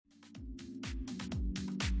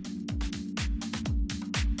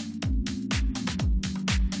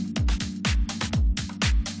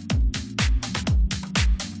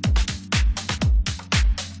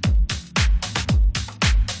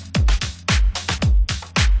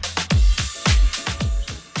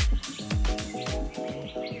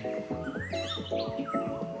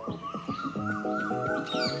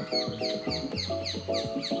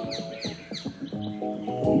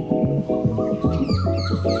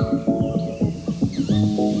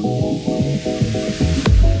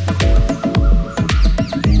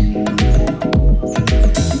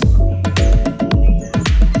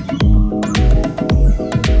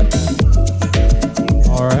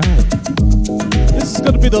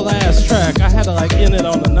The last track, I had to like end it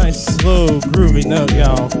on a nice slow groovy note,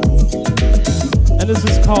 y'all. And this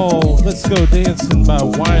is called Let's Go Dancing by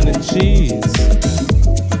Wine and Cheese.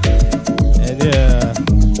 And yeah,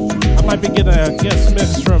 I might be getting a guest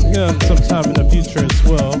mix from him sometime in the future as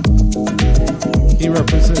well. He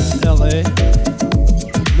represents LA,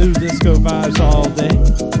 new disco vibes all day.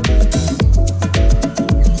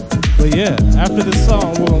 But yeah, after this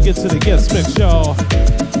song we're gonna get to the guest mix, y'all,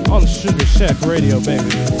 on Sugar Shack Radio,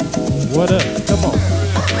 baby. What up? Come on.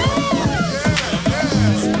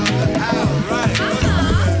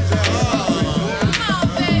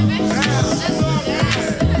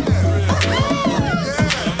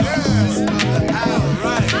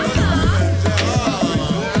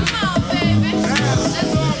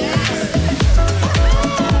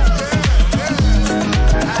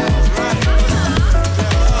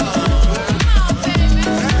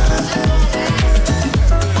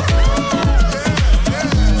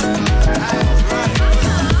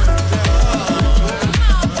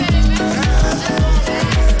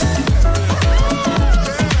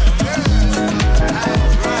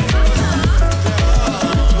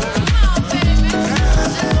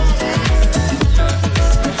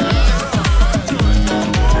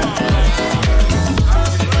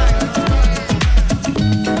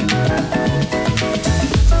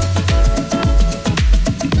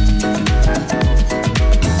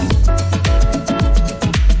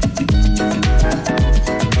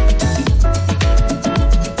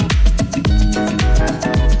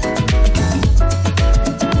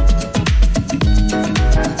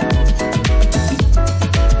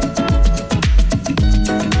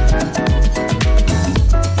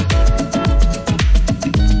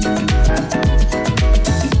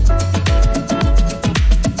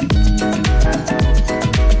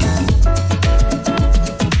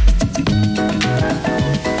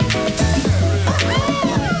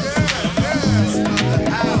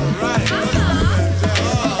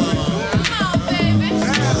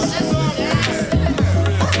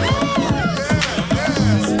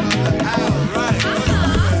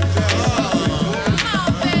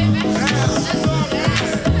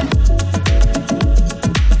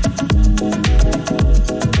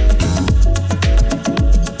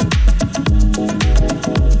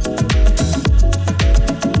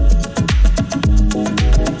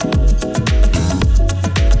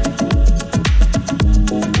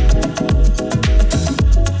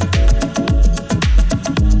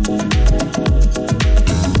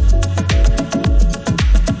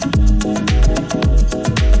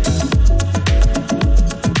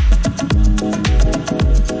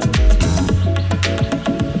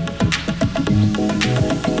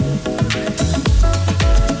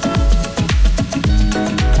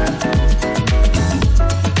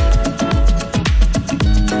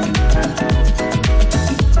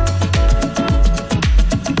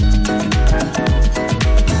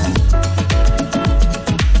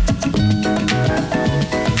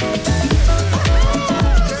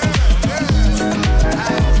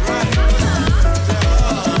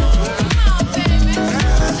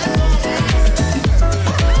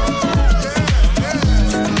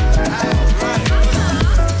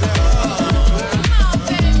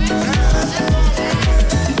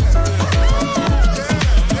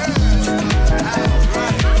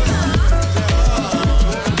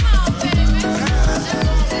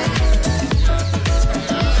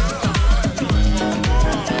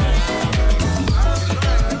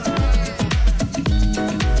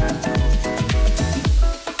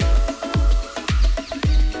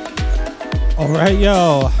 Alright,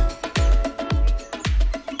 yo.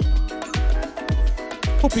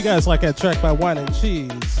 Hope you guys like that track by Wine and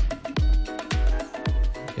Cheese.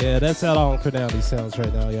 Yeah, that's out on Cardinality Sounds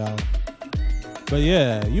right now, y'all. But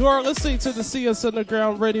yeah, you are listening to the CS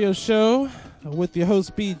Underground Radio Show with your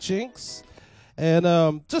host B.Jinx.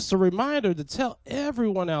 And just a reminder to tell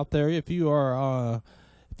everyone out there, if you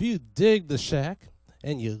dig the Shack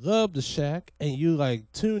and you love the Shack and you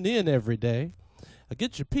like tune in every day,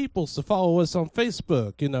 get your peoples to follow us on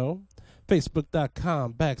Facebook,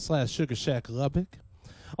 facebook.com/Sugar Shack Lubbock.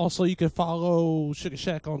 Also, you can follow Sugar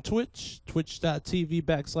Shack on Twitch,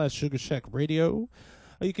 twitch.tv/Sugar Shack Radio.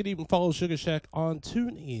 Or you can even follow Sugar Shack on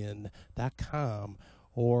tunein.com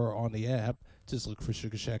or on the app. Just look for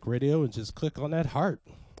Sugar Shack Radio and just click on that heart.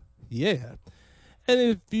 Yeah. And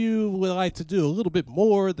if you would like to do a little bit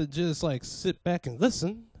more than just like sit back and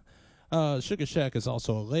listen, Sugar Shack is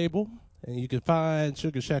also a label, and you can find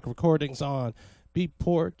Sugar Shack recordings on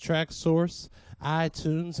Beatport, TrackSource,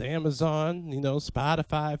 iTunes, Amazon,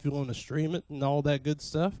 Spotify if you want to stream it and all that good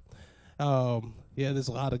stuff. There's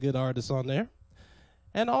a lot of good artists on there.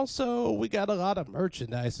 And also, we got a lot of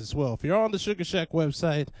merchandise as well. If you're on the Sugar Shack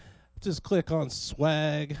website, just click on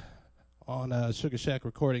swag on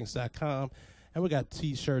sugarshackrecordings.com, and we got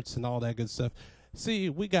t-shirts and all that good stuff. See,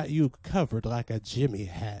 we got you covered like a Jimmy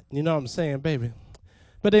hat. You know what I'm saying, baby?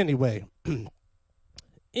 But anyway, we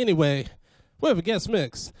have a guest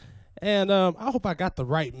mix. And I hope I got the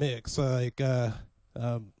right mix. I've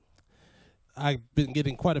been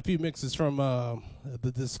getting quite a few mixes from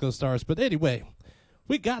the Disco Starz. But anyway,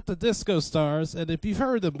 we got the Disco Starz, and if you've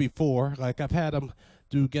heard them before, like I've had them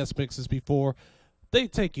do guest mixes before, they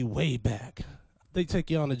take you way back. They take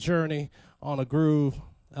you on a journey, on a groove,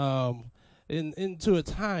 into a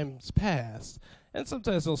times past. And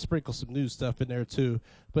sometimes they'll sprinkle some new stuff in there too.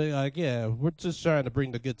 But we're just trying to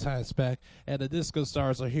bring the good times back, and the Disco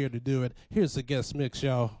Starz are here to do it. Here's the guest mix,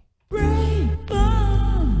 y'all. Break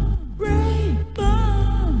bomb, break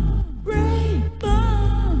bomb, break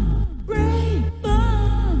bomb, break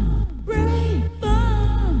bomb, break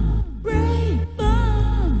bomb, break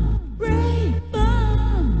bomb, break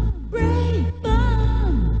bomb, break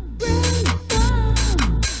bomb, break bomb, break bomb,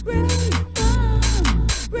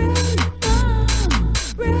 break bomb,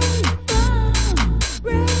 break bomb, break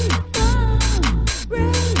bomb,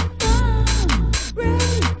 break bomb,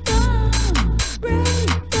 break bomb, break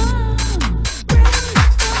bomb.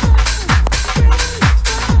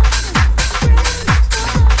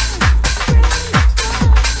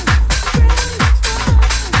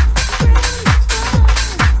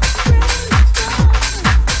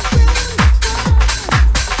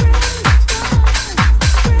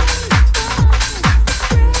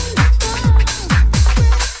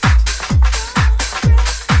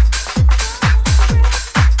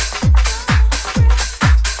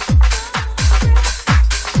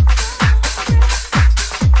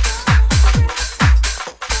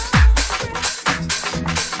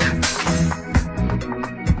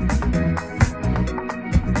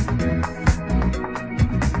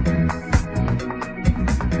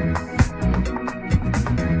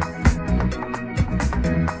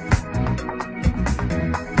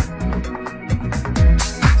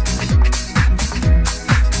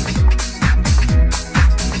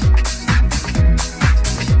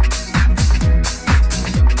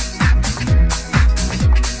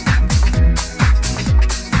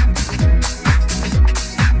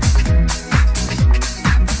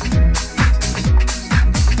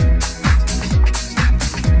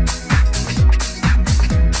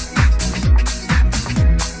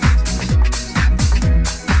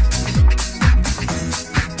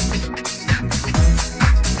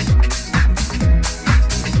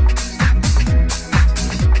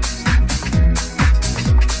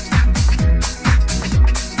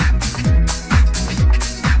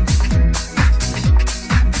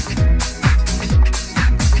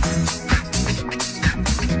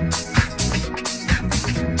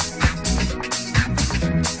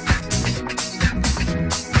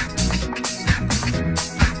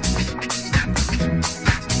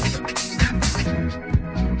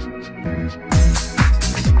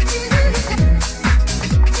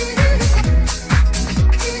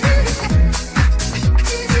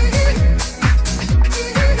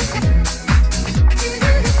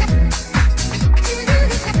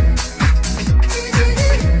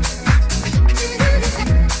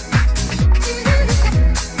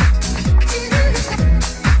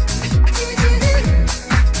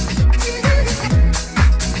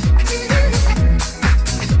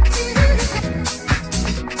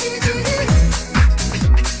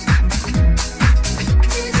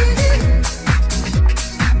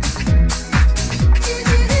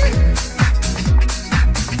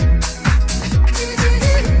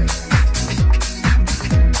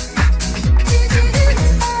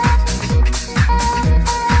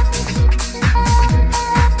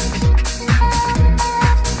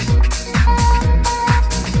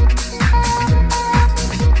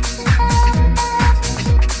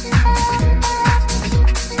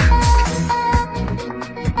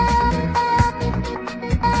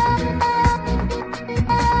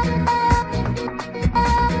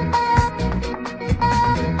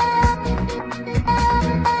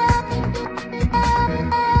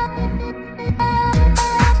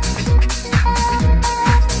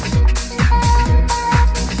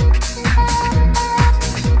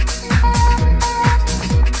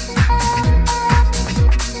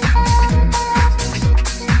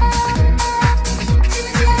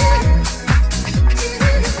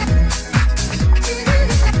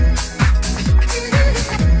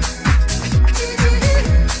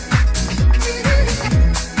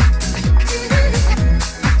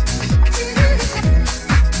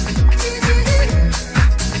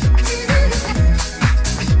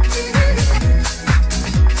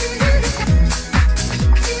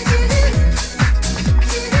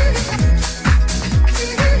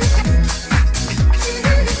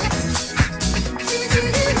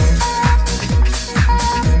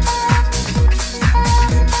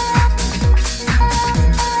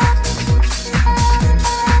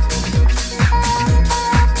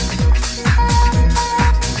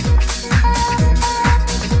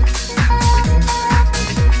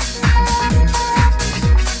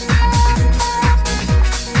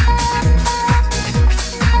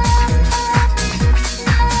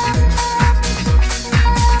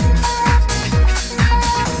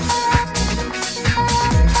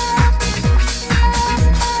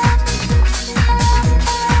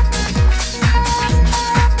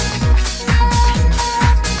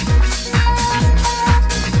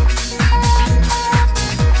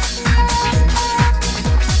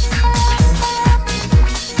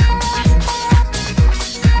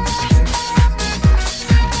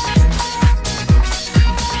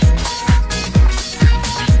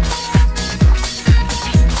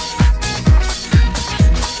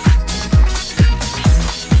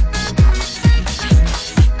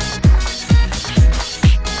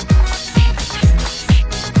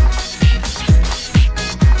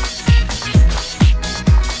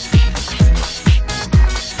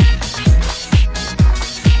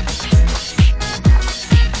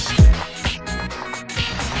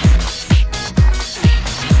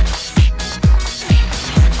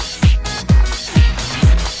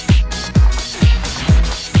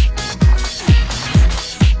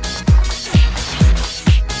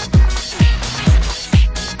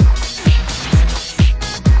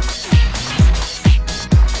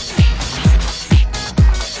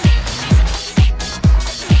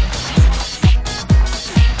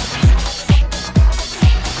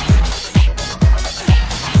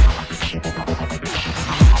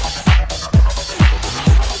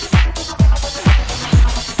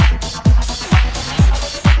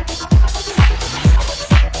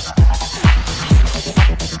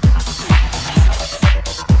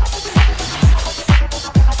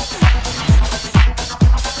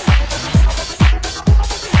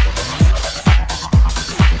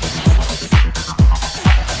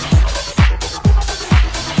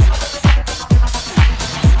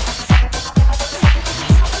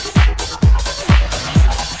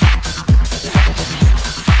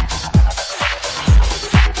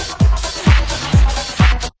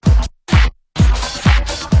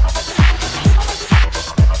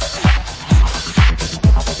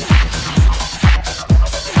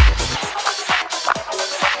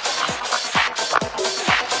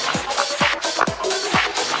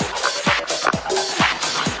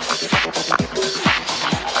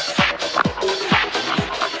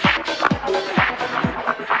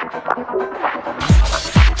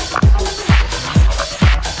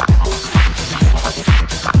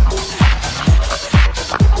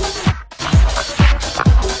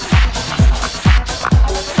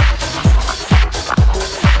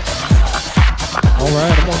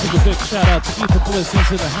 says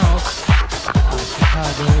he's in the house.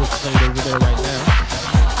 Chicago is played over there right now.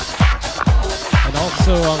 And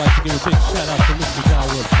also, I'd like to give a big shout out to Mr.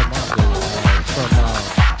 Dawood Commando from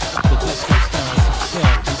the Disko Starz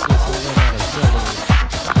himself. He's listening in out of Germany.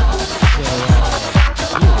 So, yeah.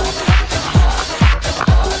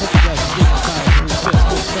 Hope you guys are getting tired of this best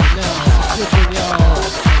mix right now. It's a good one, y'all.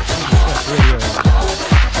 Chef Radio.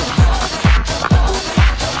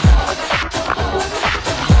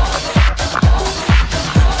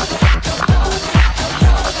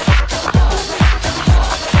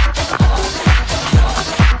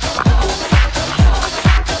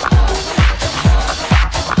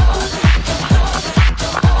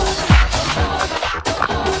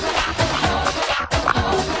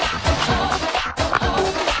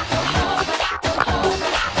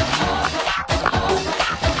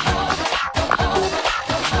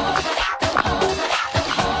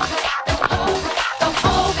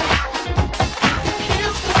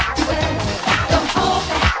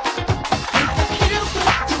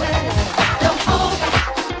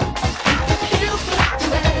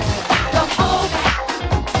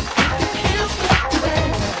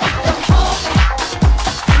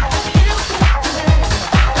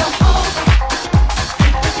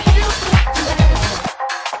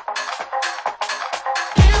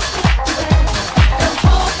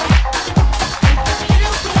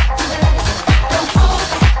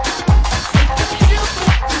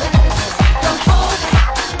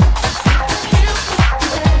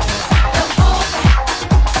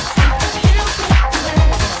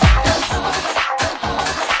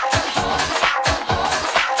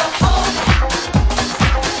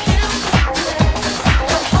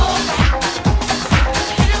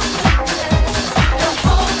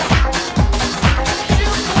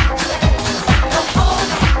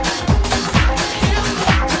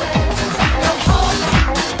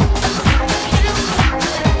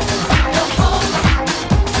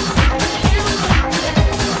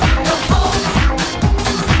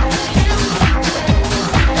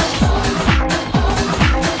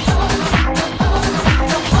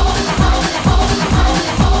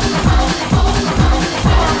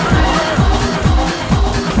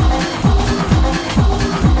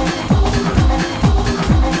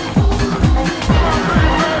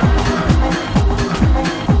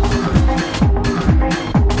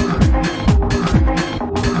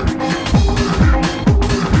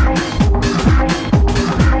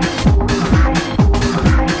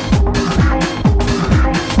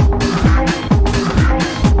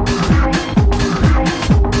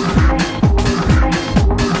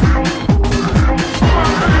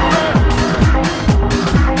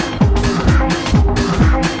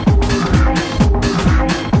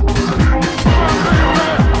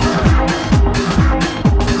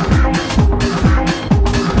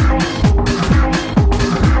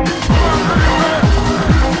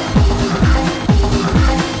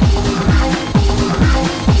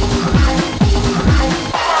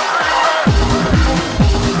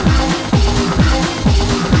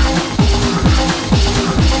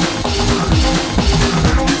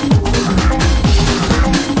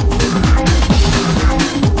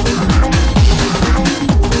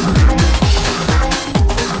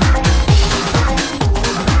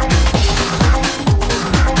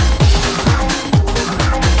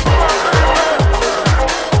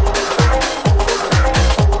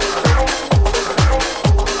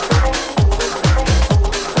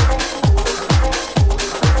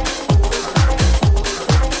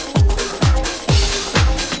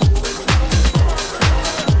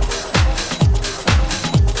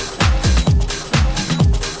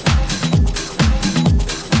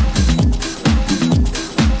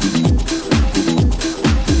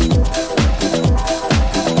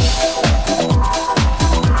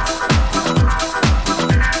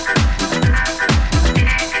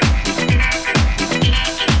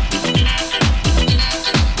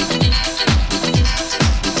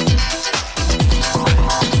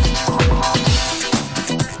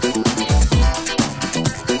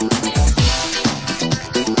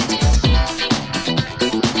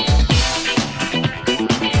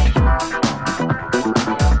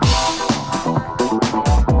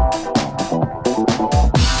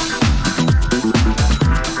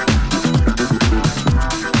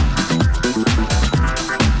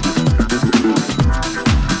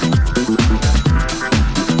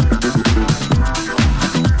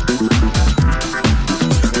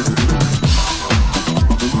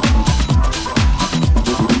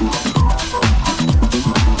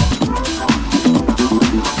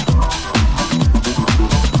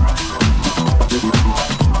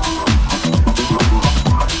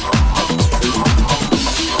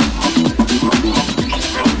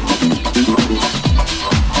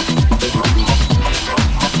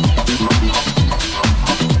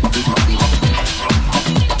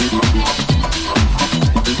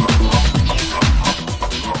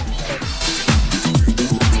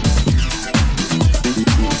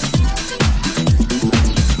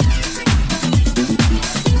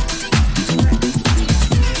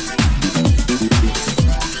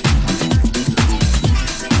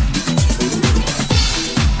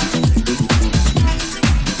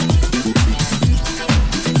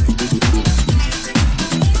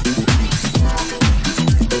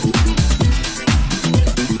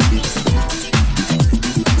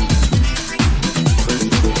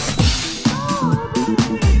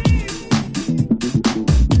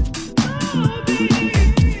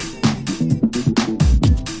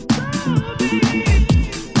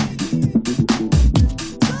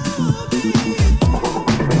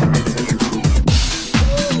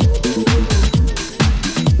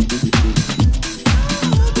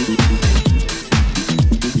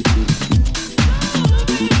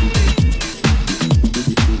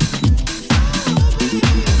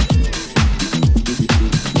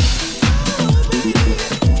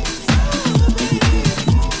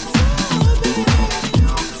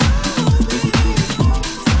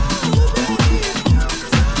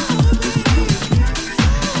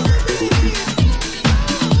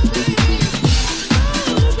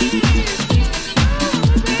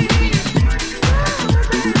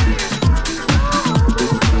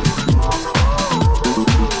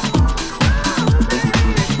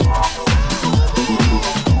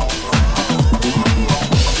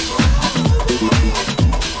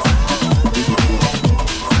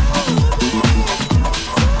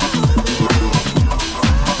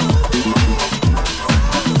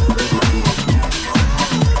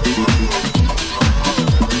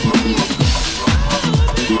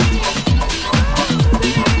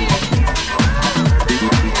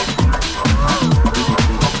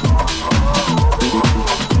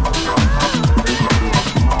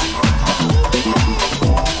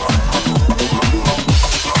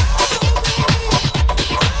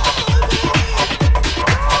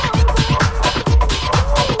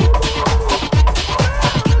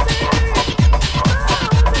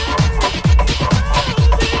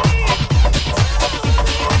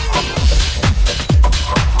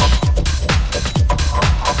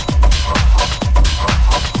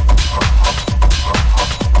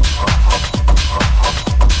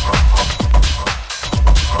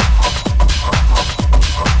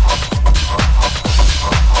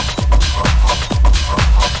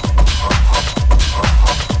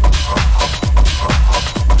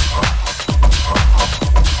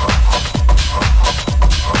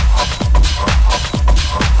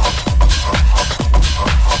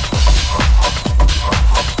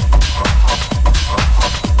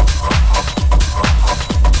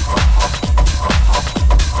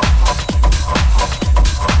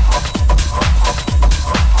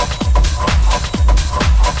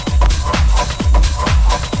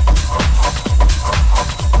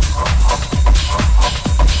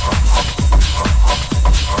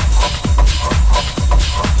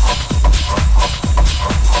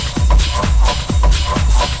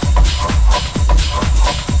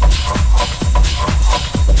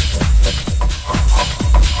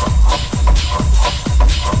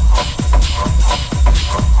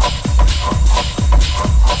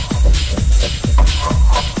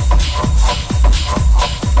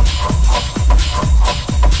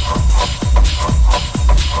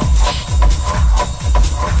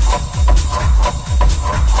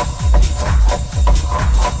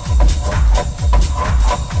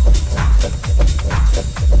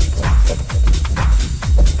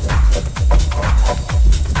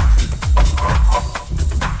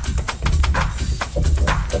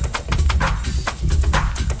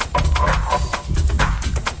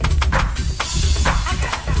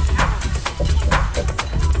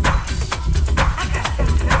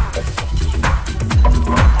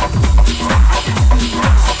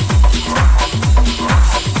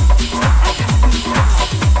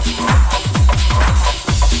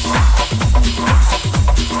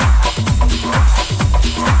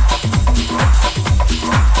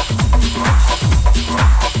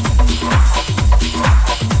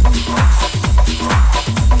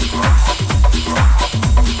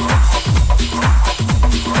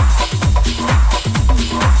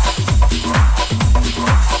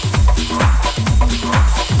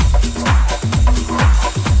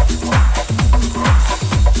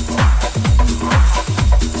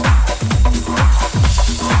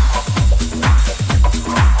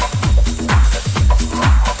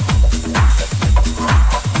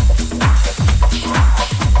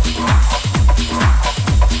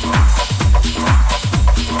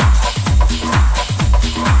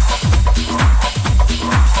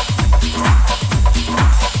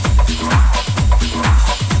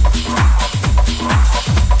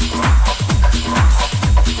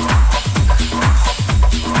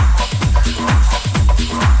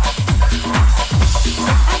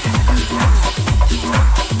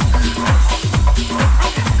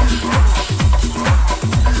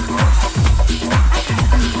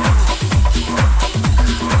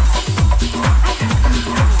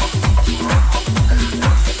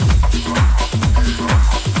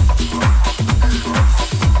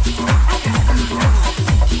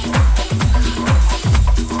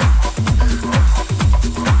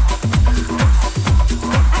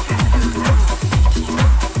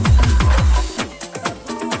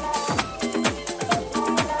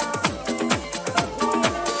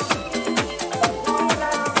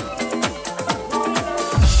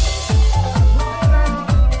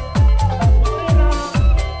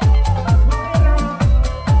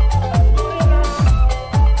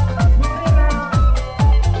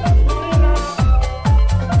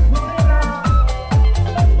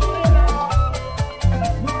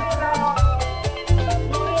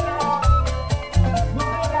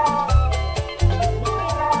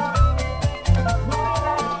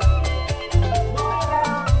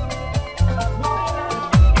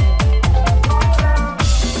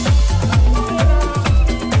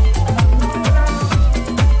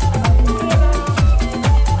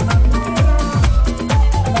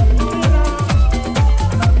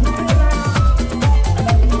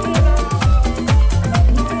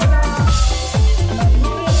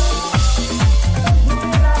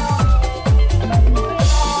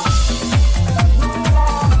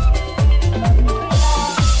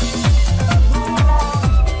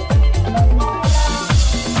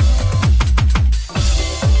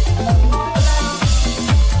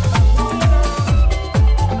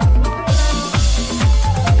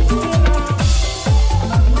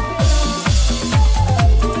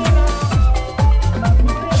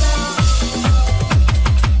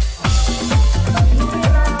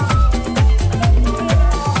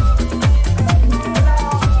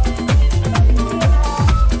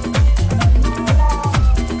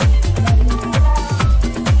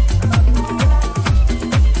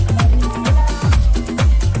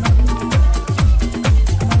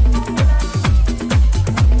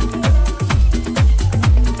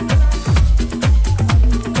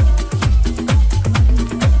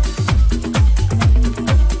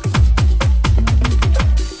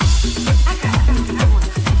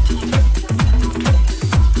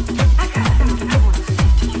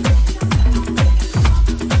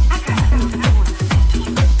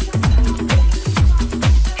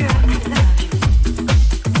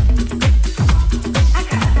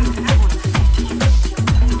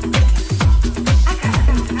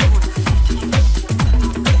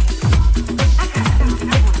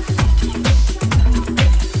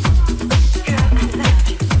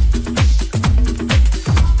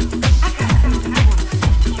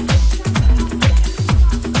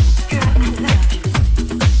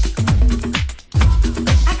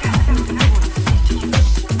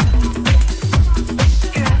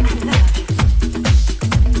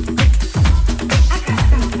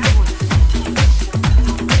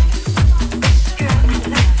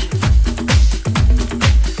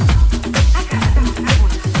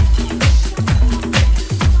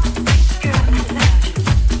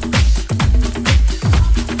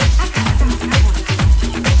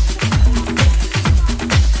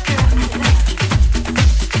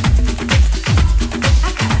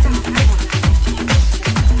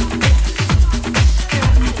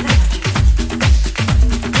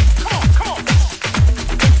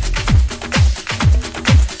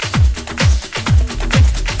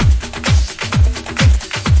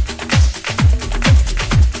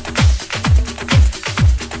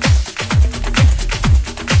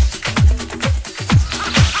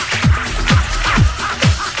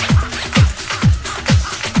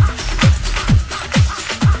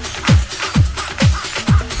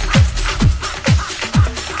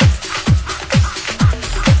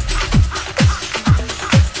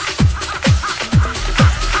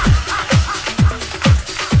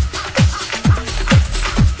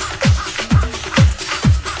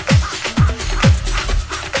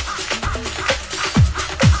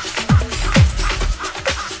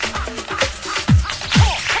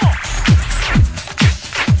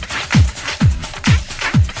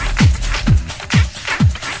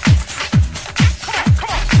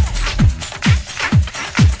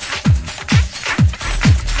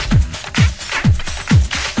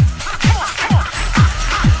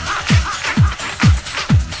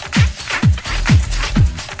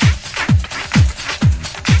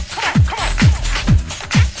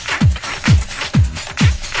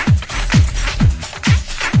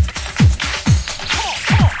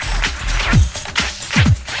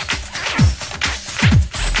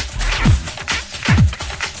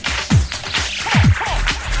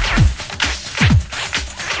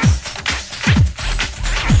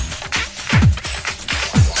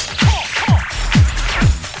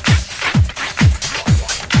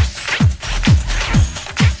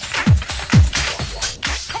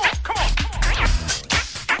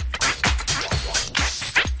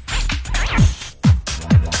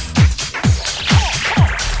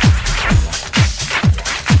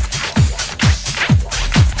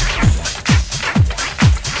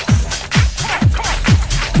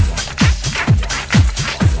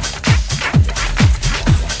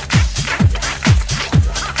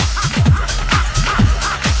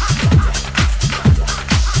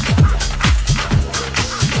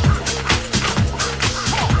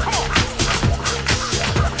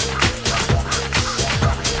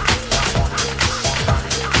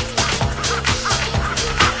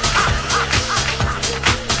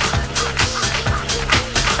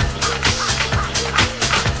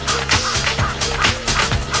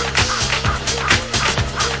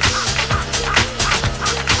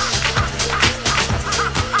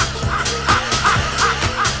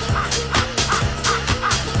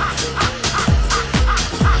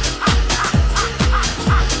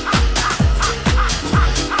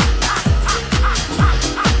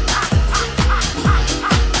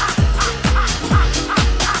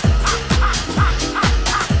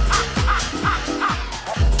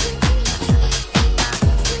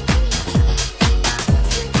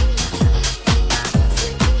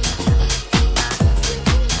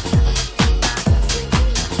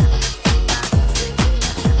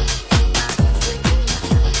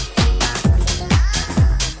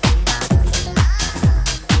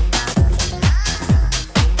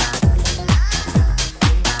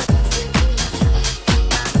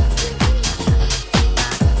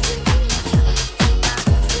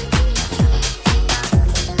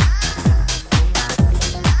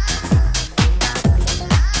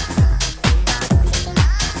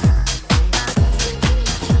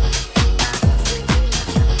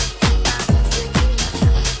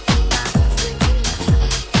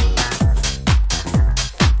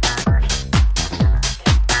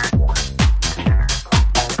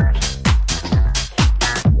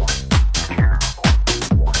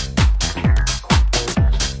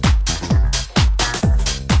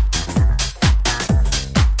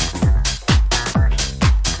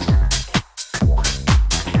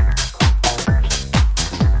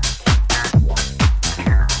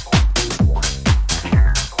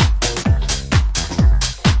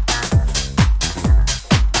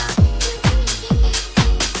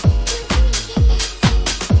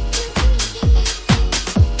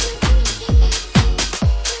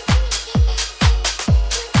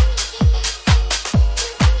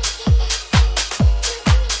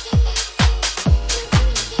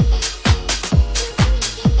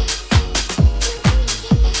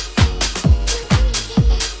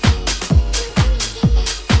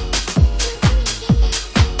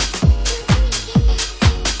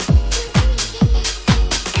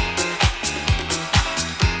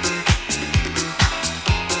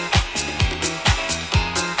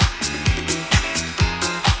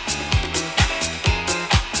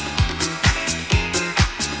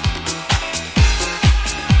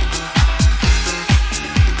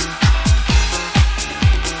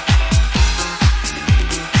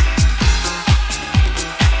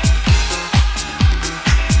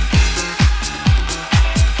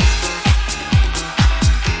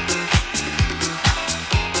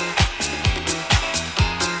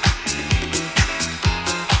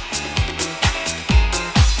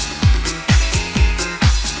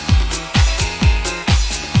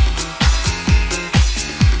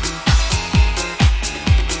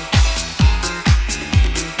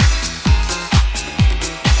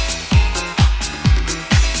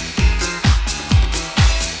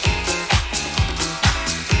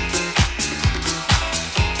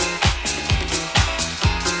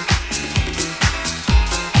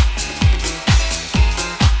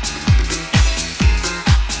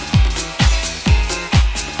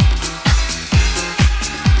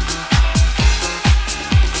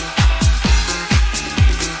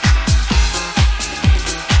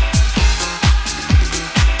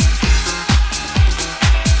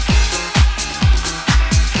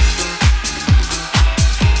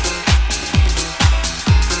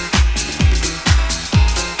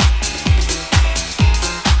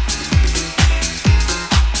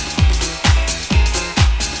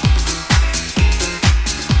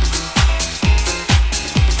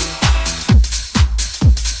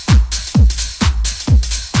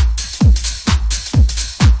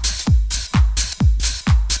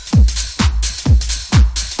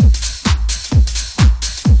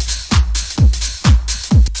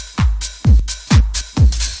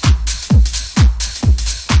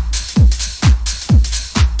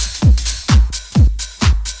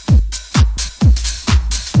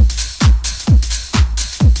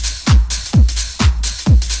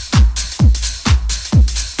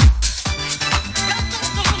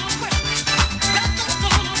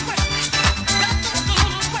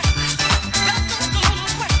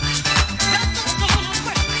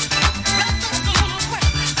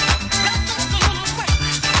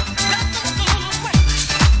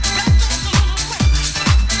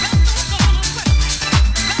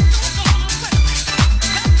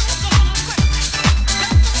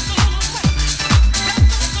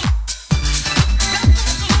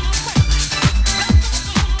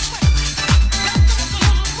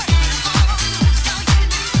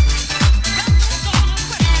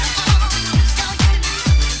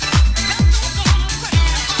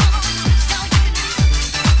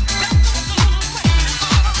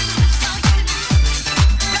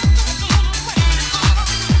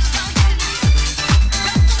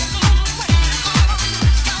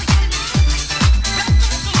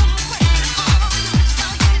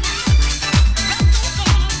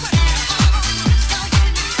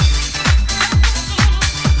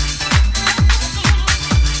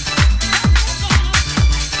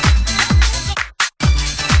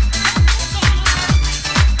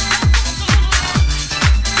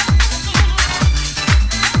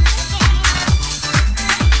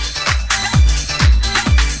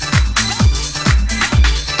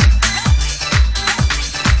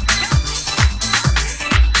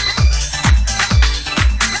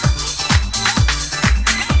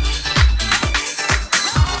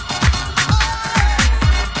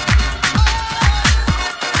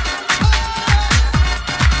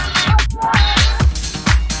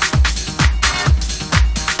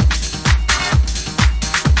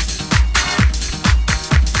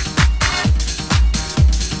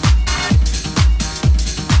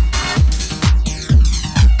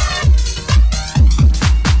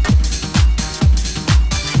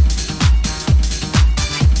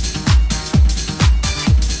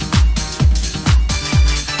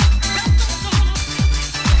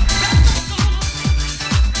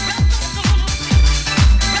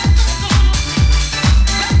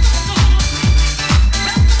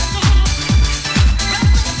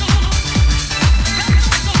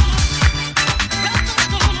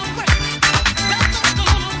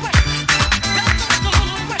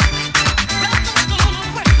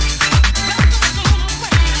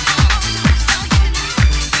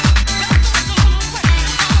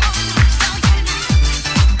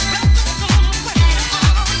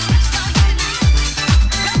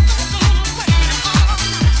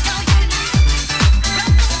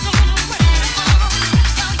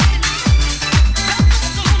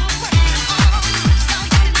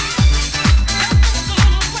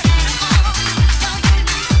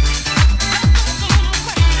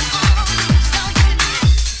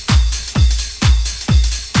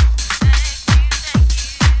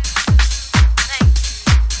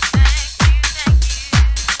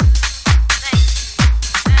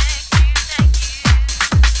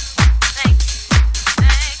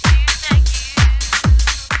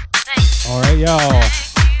 Alright, y'all.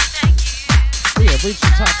 We have reached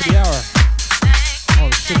the top of the hour on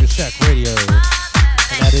Sugar Shack Radio.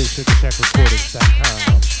 And that is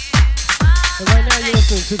SugarShackRecordings.com. And right now you're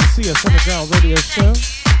listening to the CS Underground Radio Show.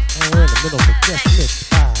 And we're in the middle of a guest mix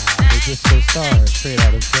by the Disko Starz, straight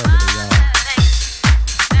out of Germany, y'all.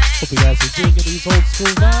 Hope you guys are digging these old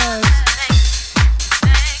school vibes.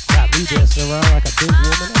 Got me dancing around like a big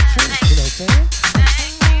woman at church, you know what I'm saying?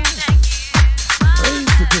 Praise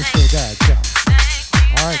the Disko God, y'all.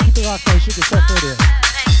 Alright, keep it locked on Sugar Shack Radio.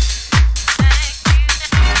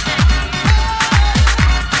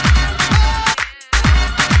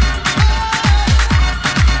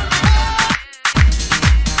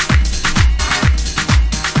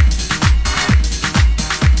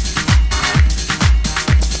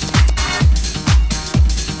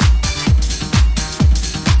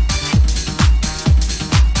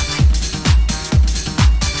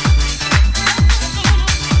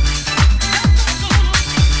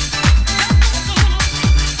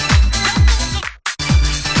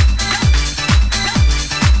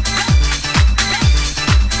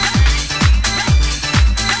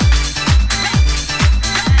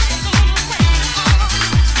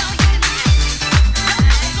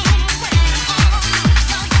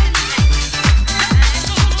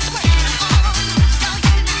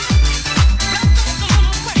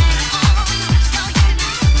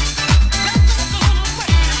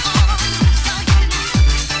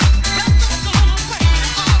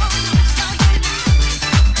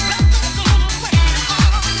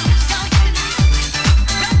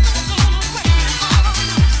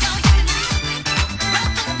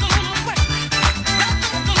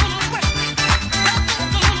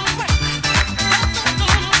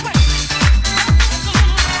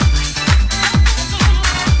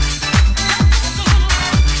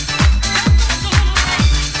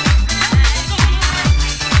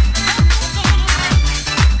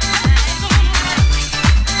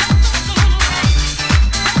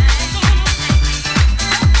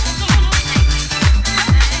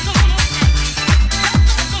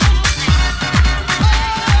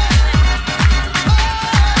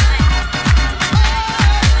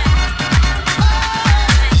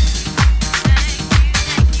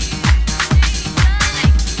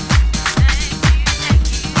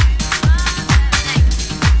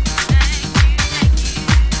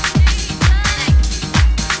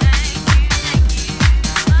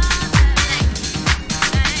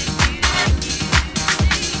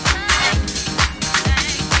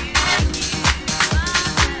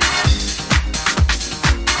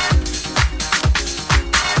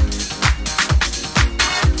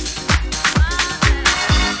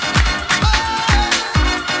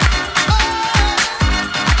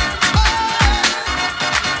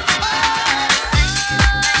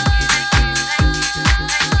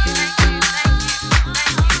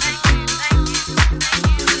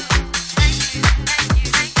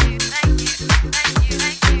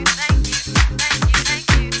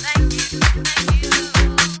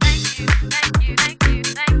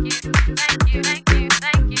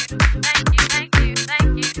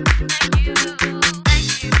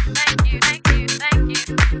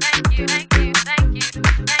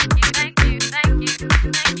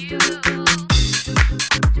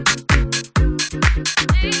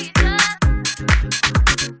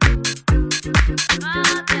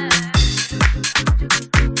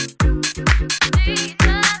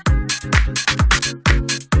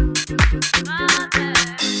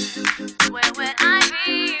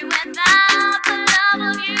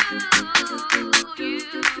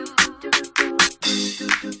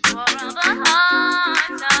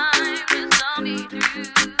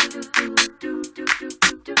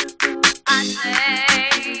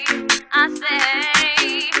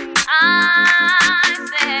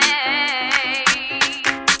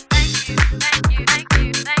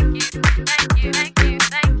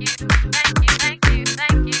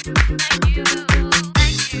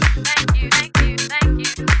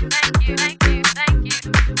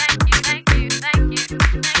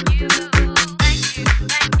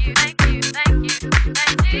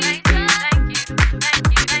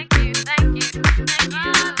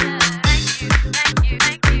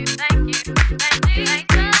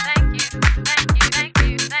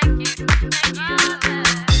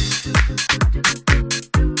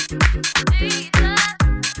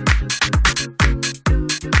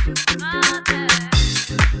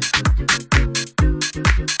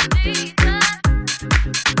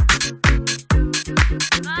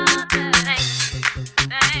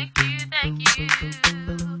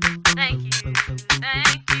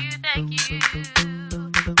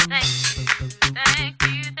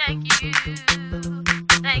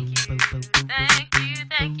 Thank you.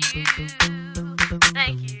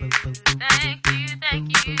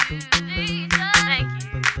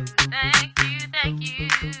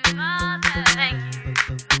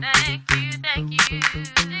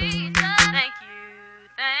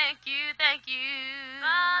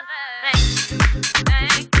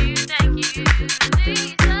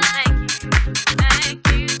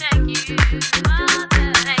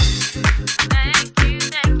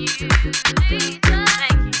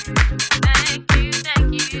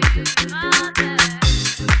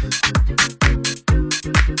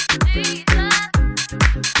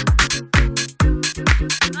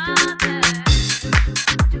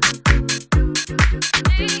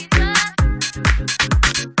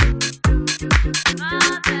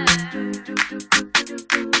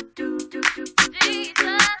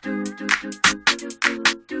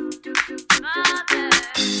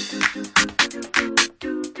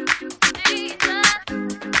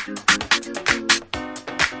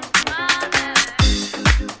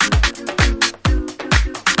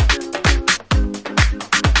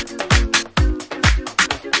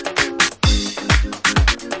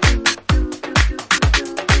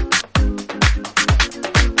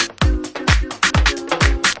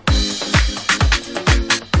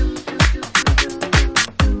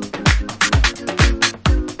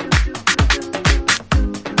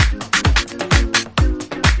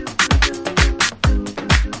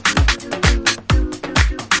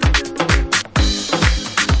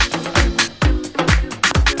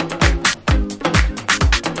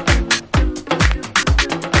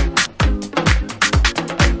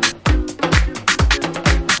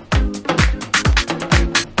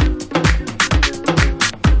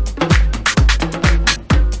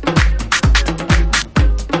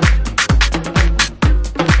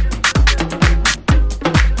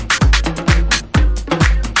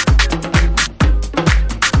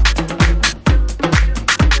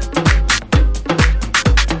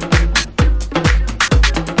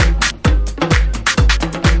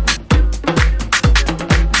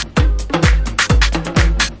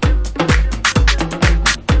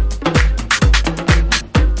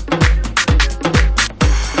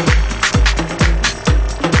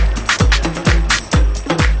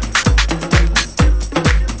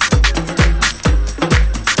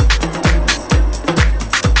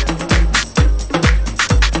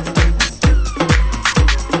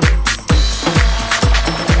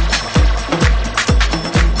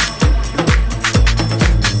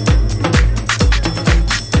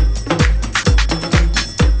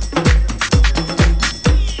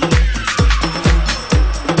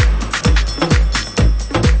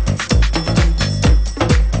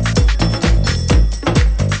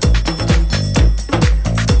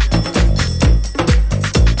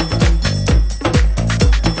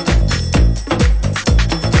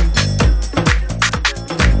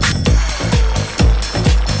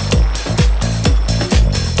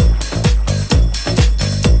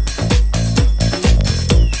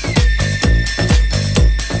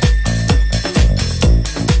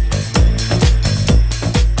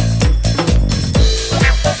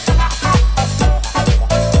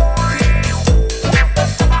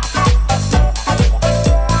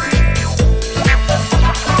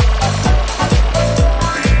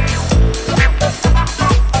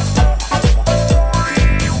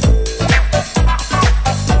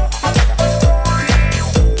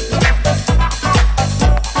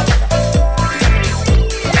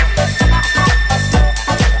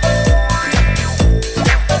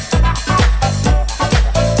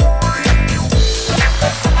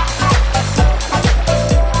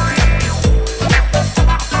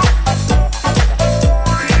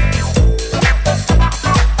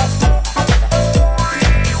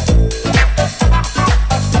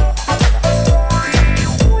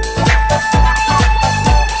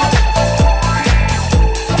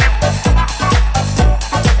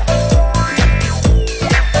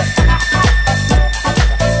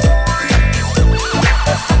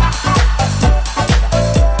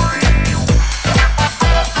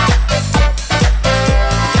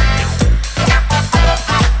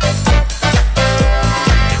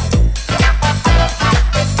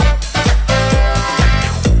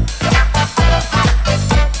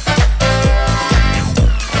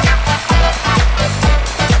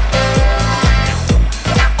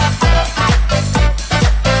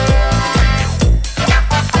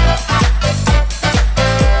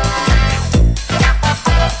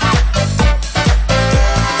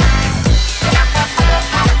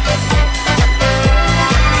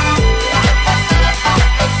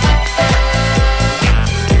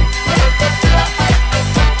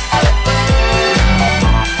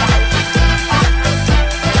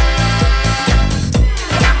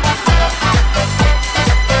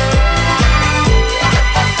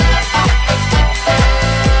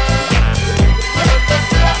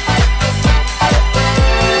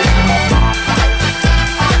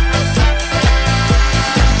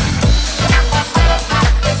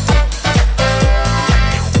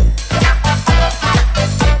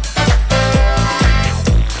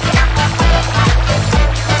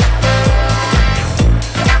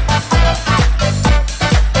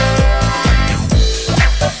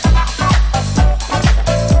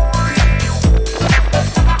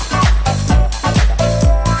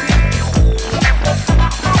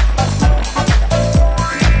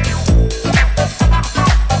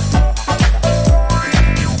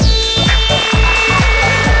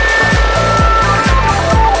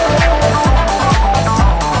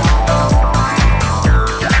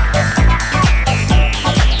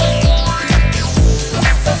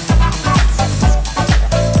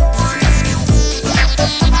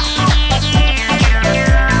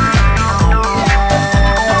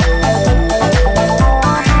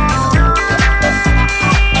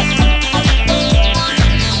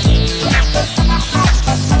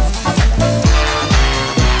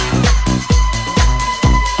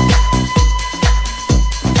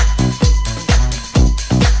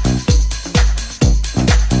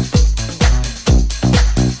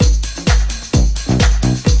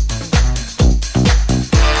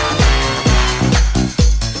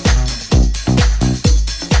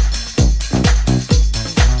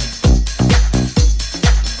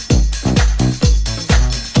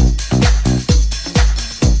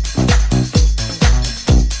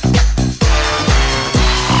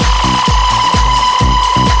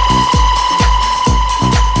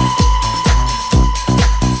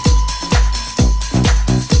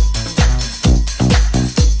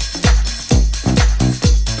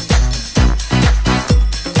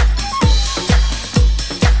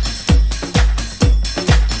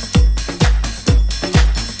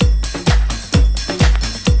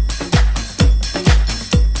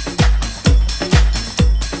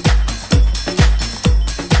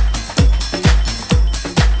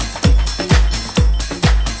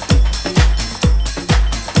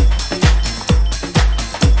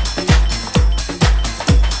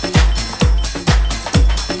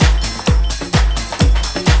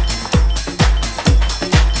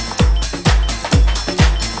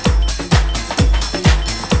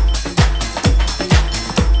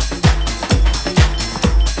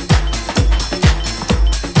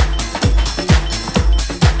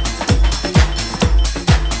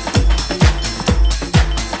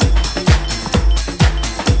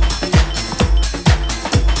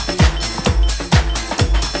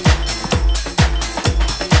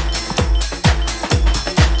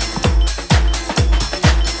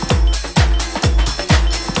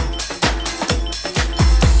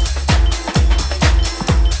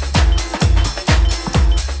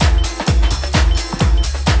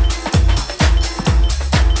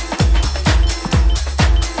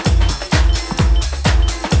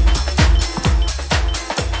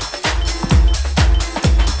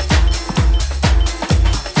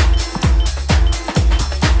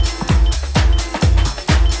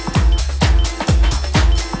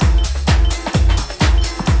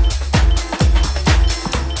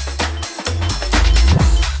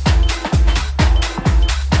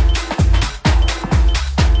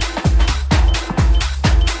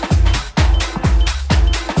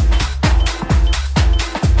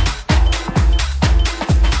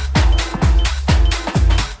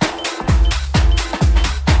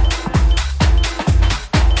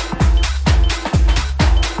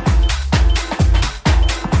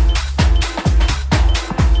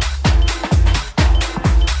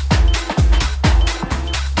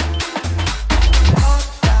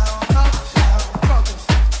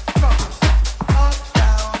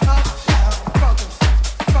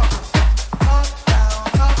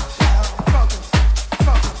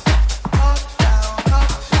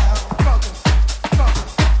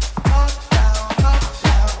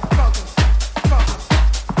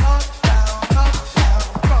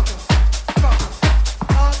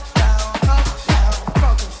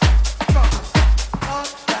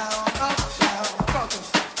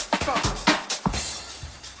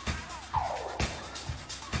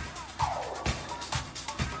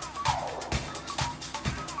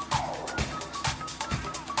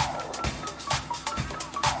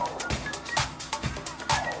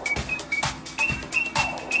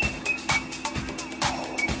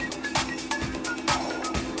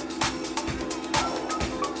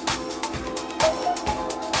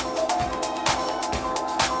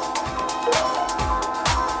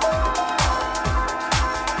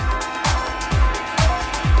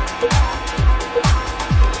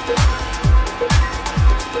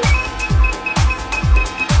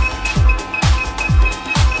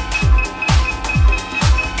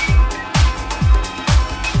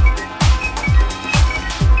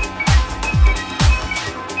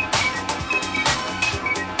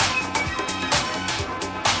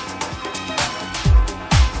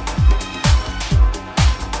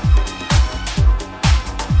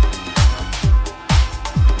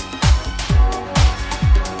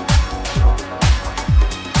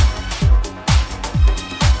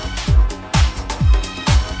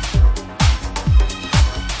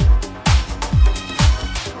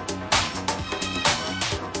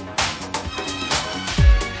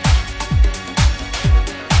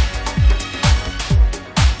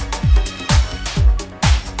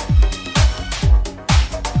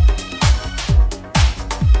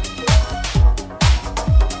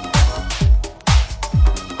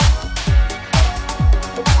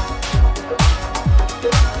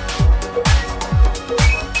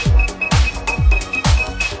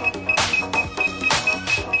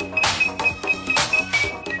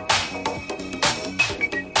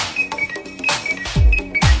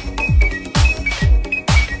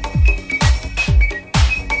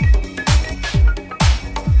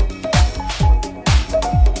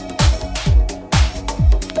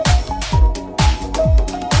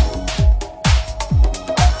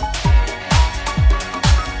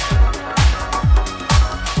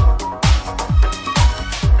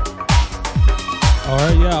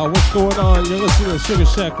 going on? You're listening to Sugar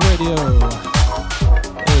Shack Radio.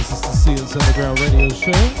 This is the CS Underground Radio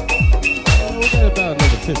Show. We got about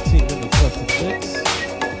another 15 minutes left to mix.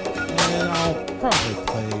 And I'll probably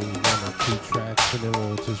play one or two tracks and then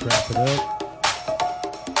we'll just wrap it up.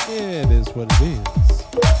 Yeah, it is what it is.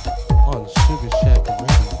 On Sugar Shack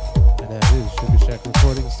Radio. And that is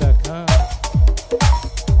SugarShackRecordings.com.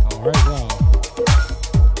 Alright, y'all.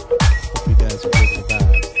 Hope you guys are getting the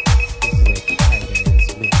vibes. This is a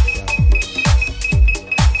tight-ass mix, y'all.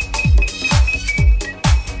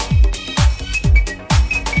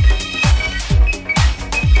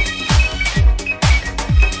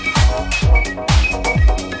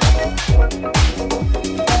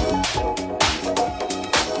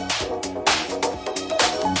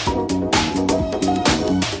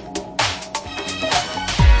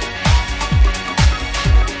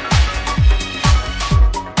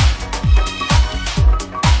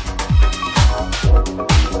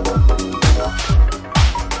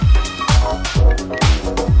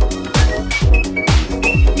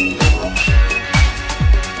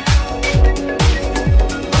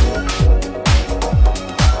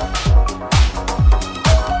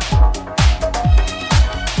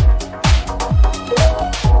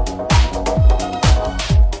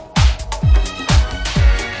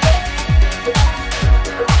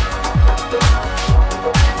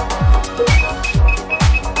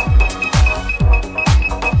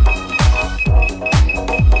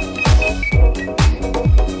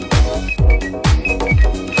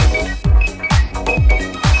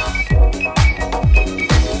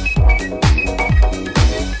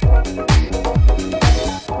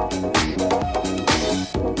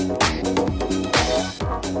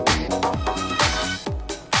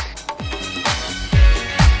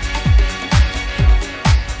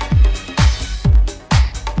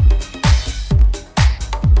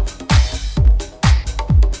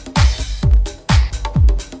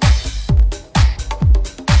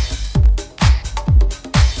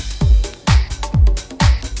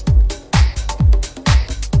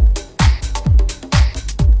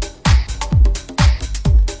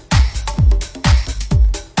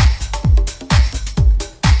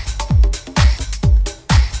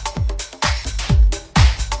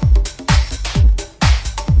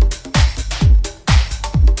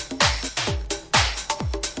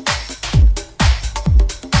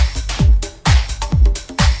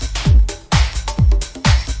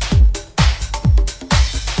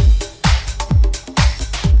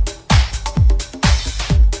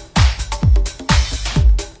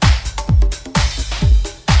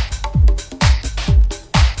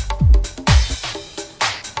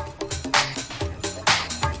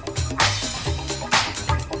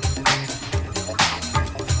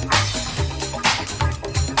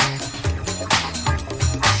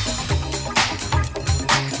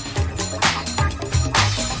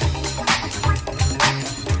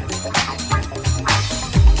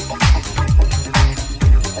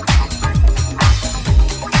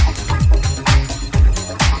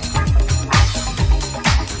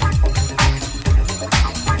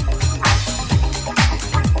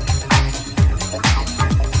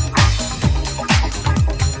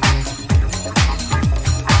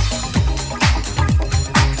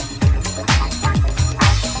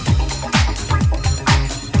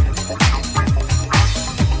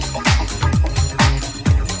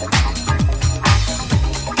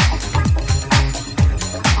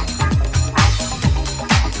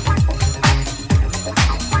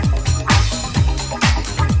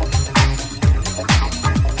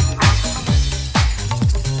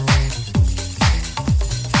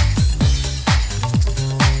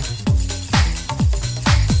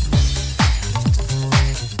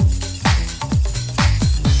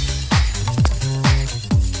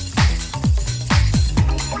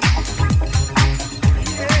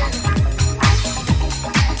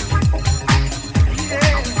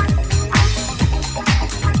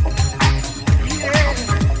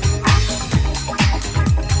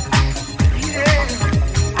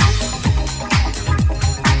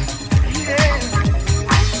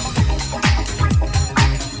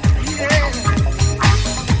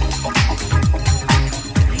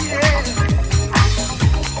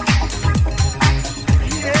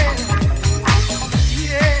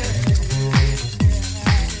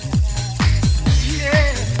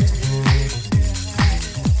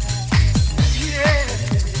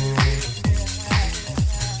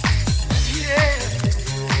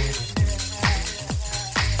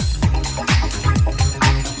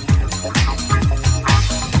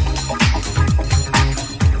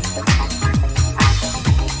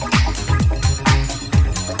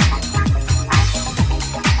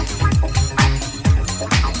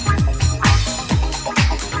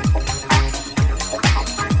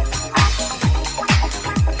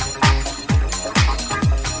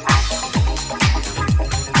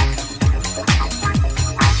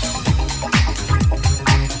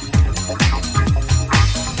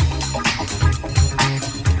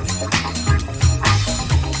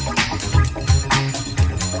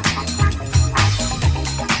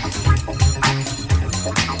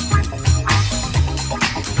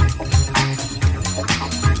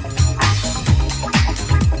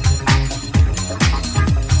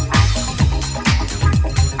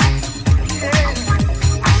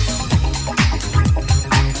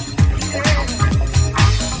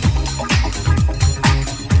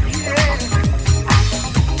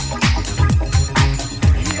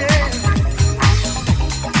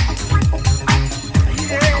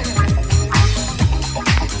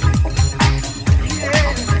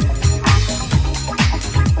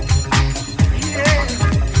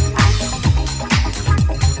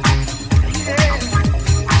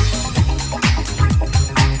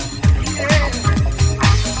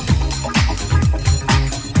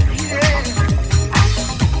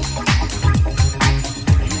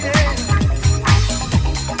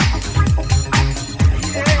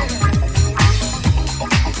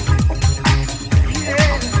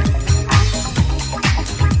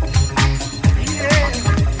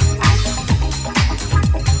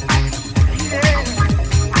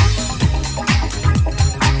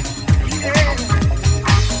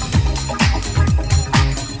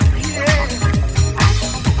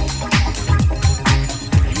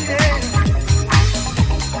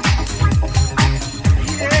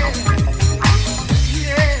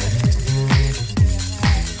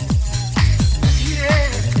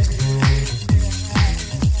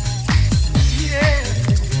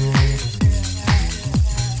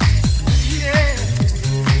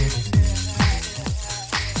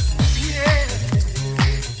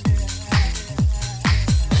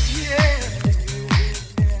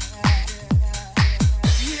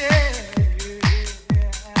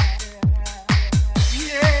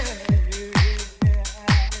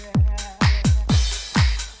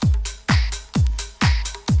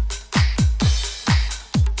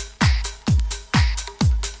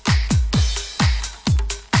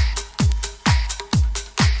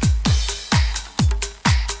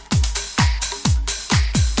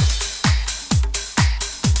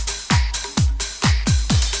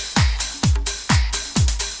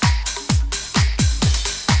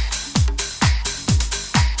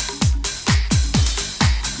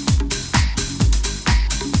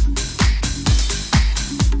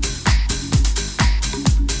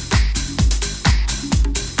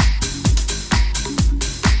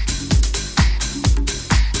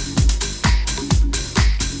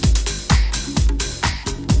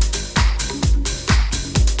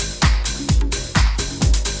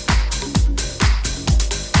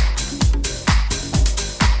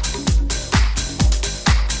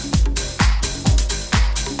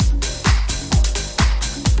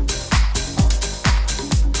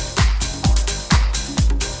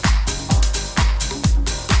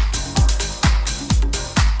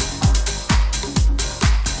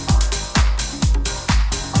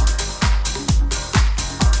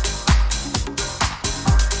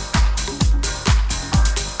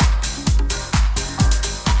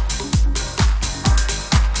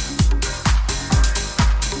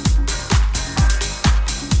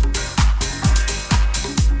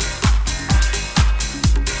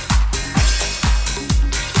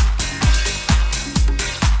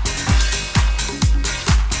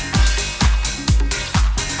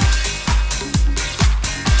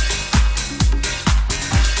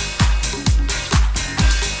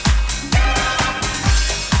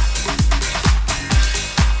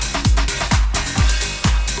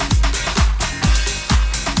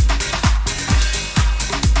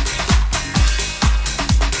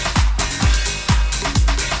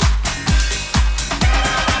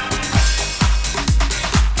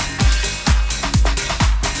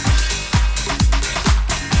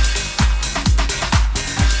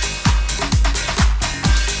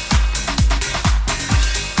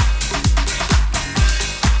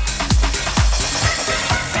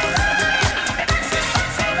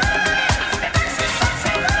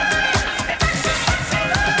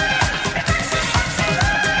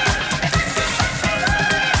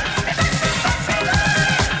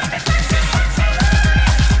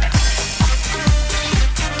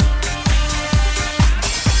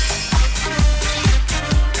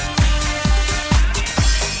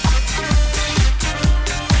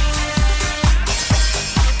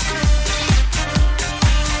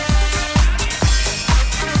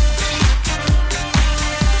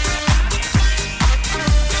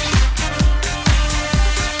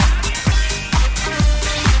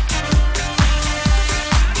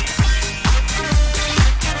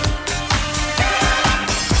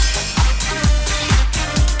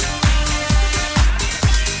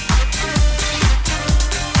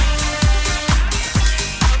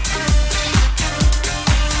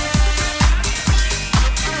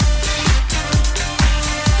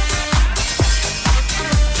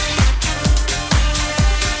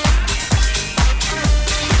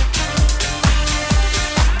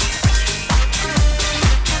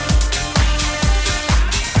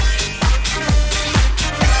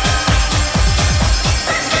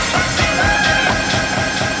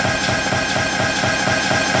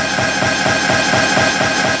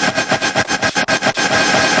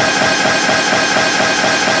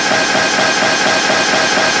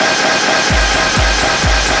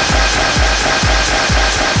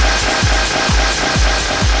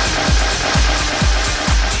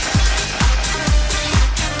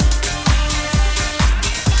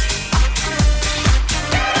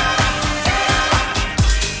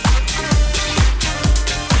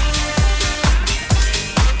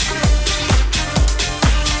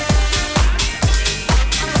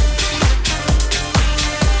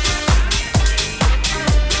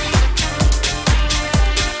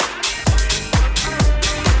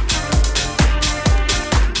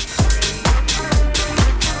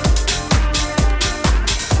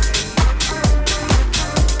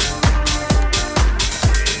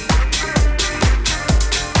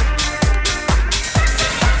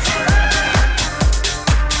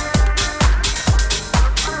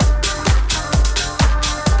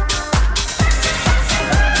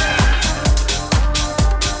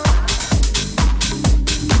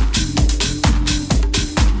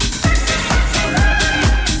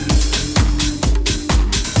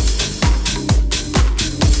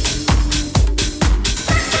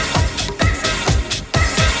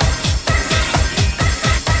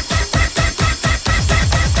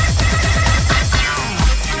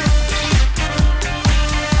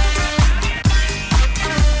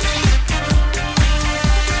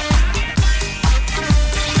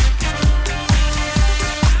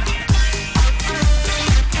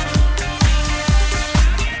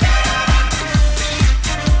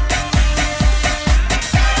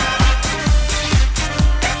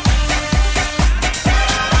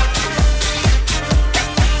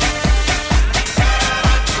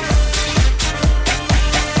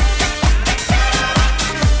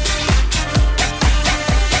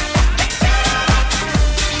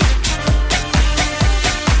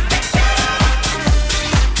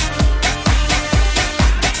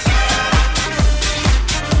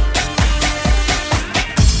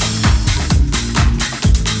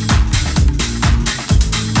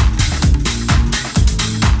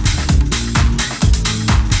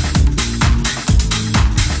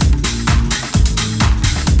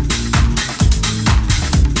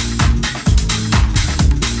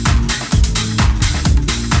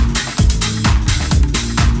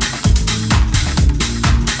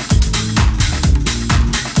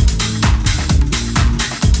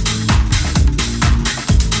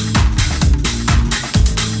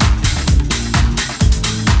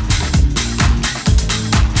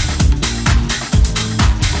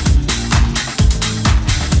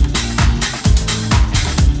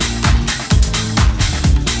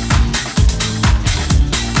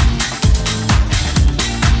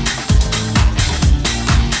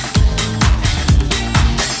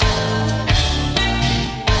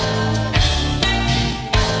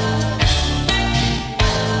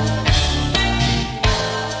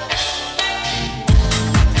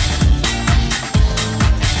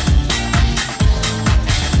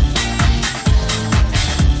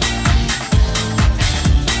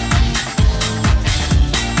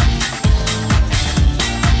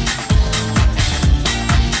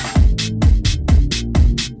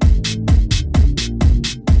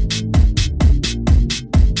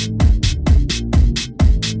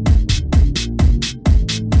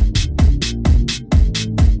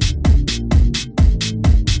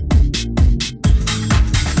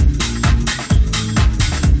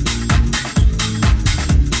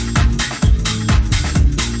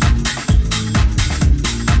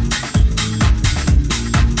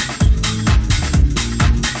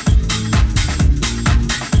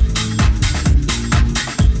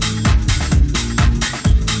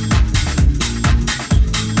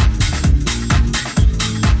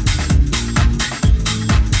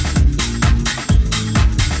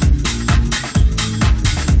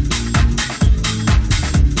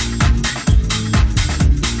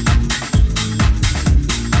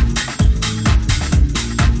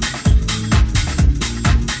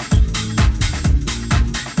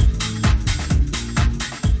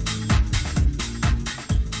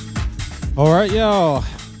 All right, y'all.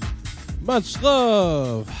 Much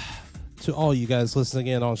love to all you guys listening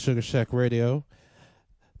in on Sugar Shack Radio.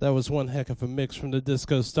 That was one heck of a mix from the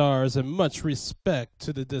Disco Starz, and much respect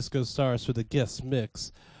to the Disco Starz for the guest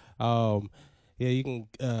mix. Yeah, you can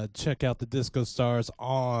check out the Disco Starz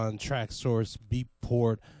on Tracksource,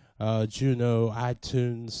 Beatport, Juno,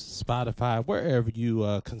 iTunes, Spotify, wherever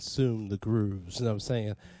you consume the grooves. You know what I'm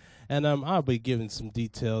saying? And I'll be giving some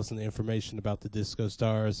details and information about the Disco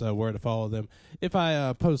Starz, where to follow them, if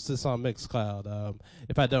I post this on Mixcloud.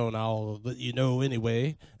 If I don't, I'll let you know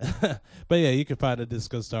anyway. But yeah, you can find the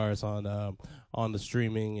Disco Starz on the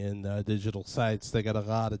streaming and digital sites. They got a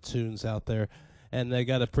lot of tunes out there, and they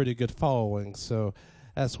got a pretty good following. So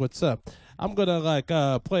that's what's up. I'm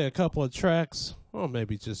gonna play a couple of tracks, or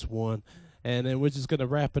maybe just one. And then we're just going to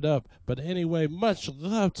wrap it up. But anyway, much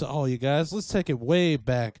love to all you guys. Let's take it way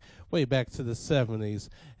back to the 70s.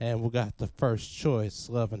 And we got the first choice,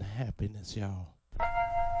 Love and Happiness, y'all.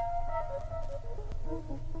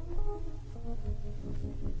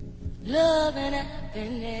 Love and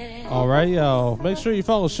happiness. All right, y'all. Make sure you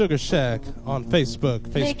follow Sugar Shack on Facebook,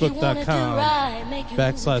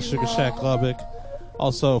 facebook.com/Sugar Shack Lubbock.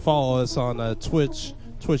 Also, follow us on Twitch,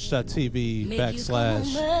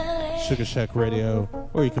 twitch.tv/Sugar Shack Radio,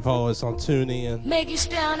 or you can follow us on TuneIn. Make you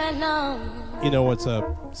stand alone. You know what's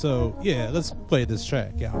up. So yeah, let's play this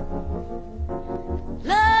track, y'all.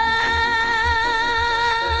 Love.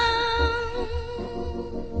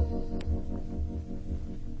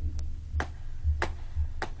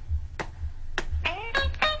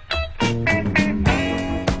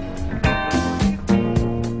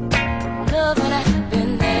 Love and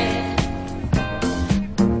happiness.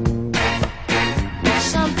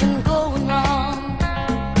 Something going wrong.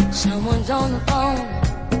 Someone's on the phone.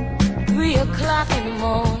 3 o'clock in the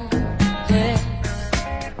morning. Yeah.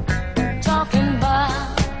 Talking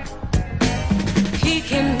about he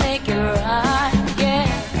can make it right. Yeah.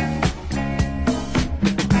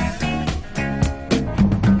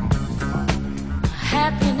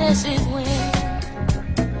 Happiness is when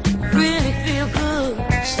really feel good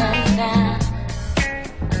sometimes.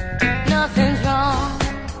 Nothing's wrong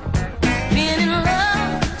being in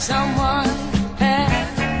love with someone.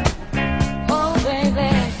 Oh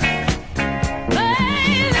baby,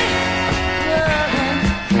 baby, love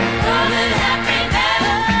and happiness,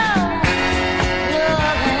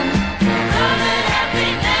 love and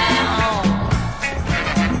happiness.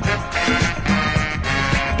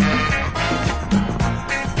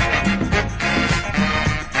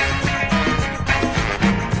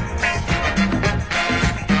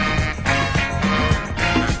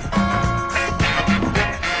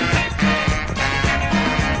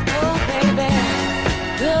 Oh baby,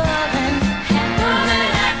 love and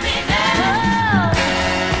happiness,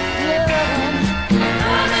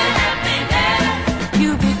 love and happiness. You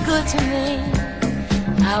be good to me,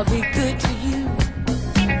 I'll be good to you.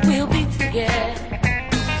 We'll be together,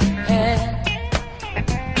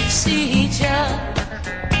 see each other,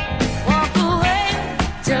 walk away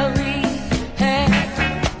till we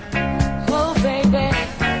oh baby,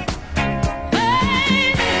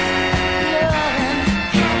 baby, love and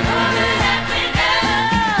happiness,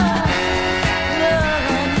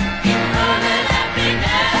 love and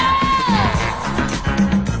happiness.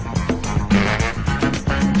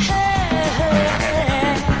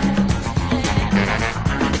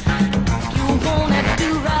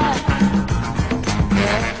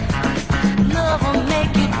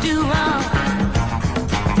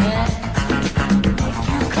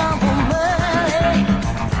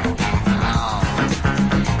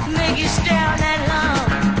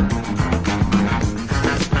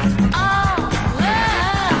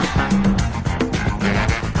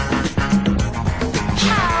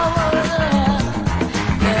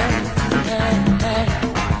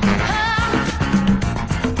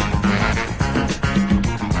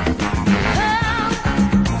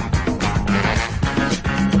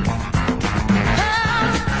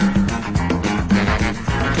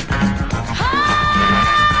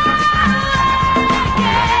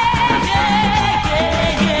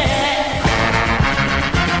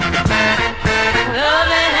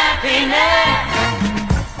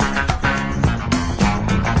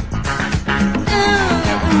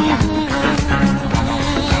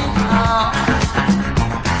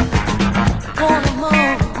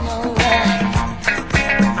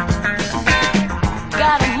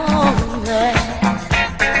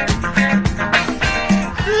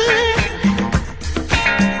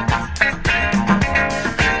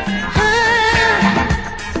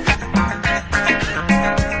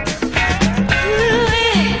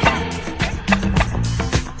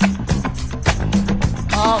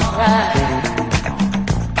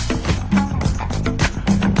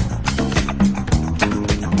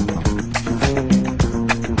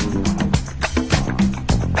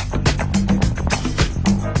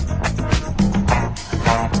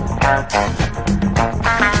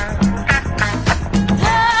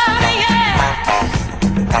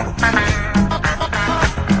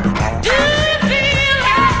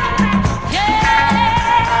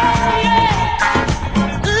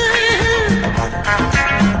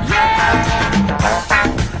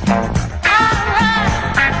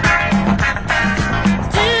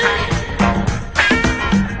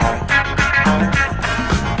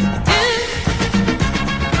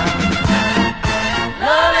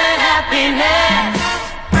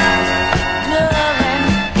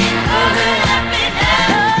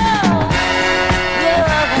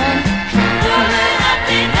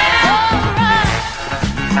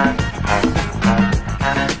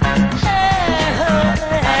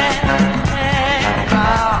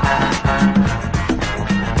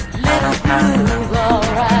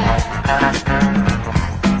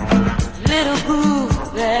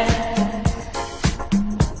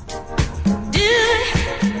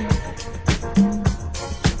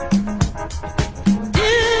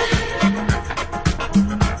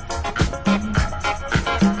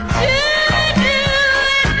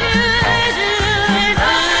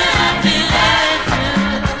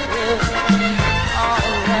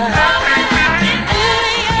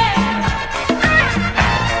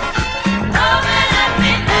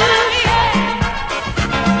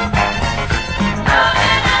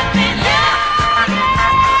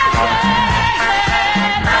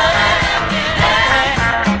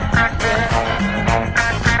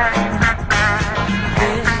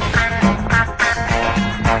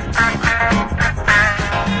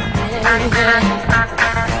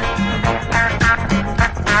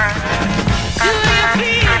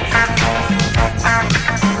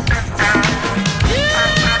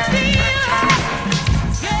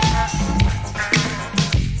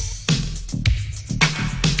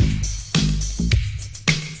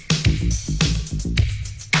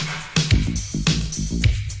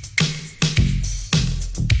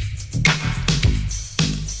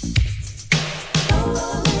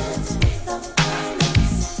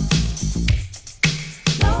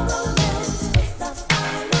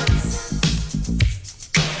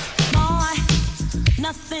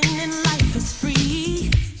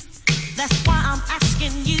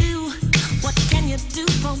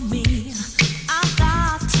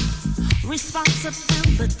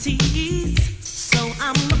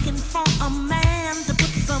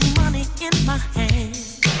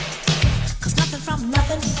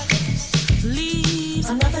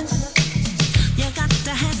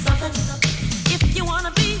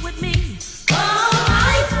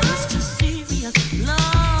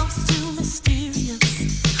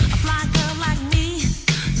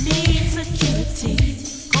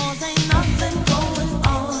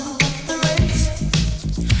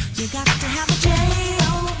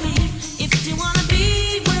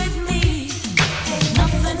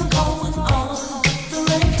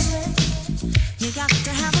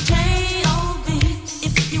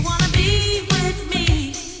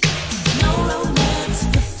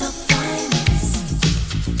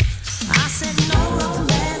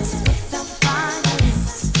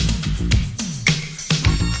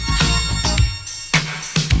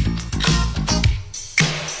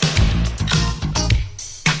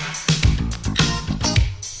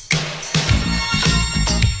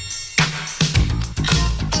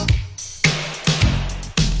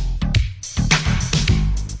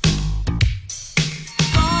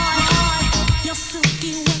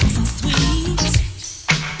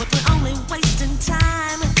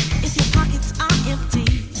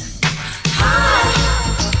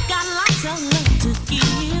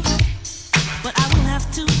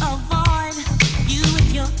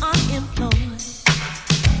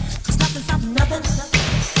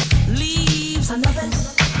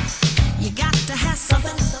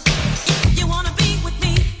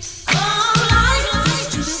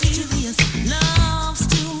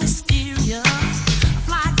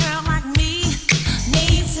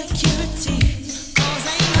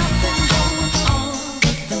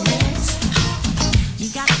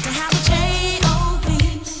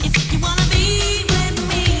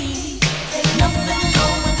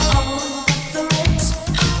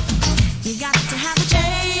 You got to have a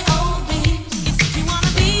J-O-B if you want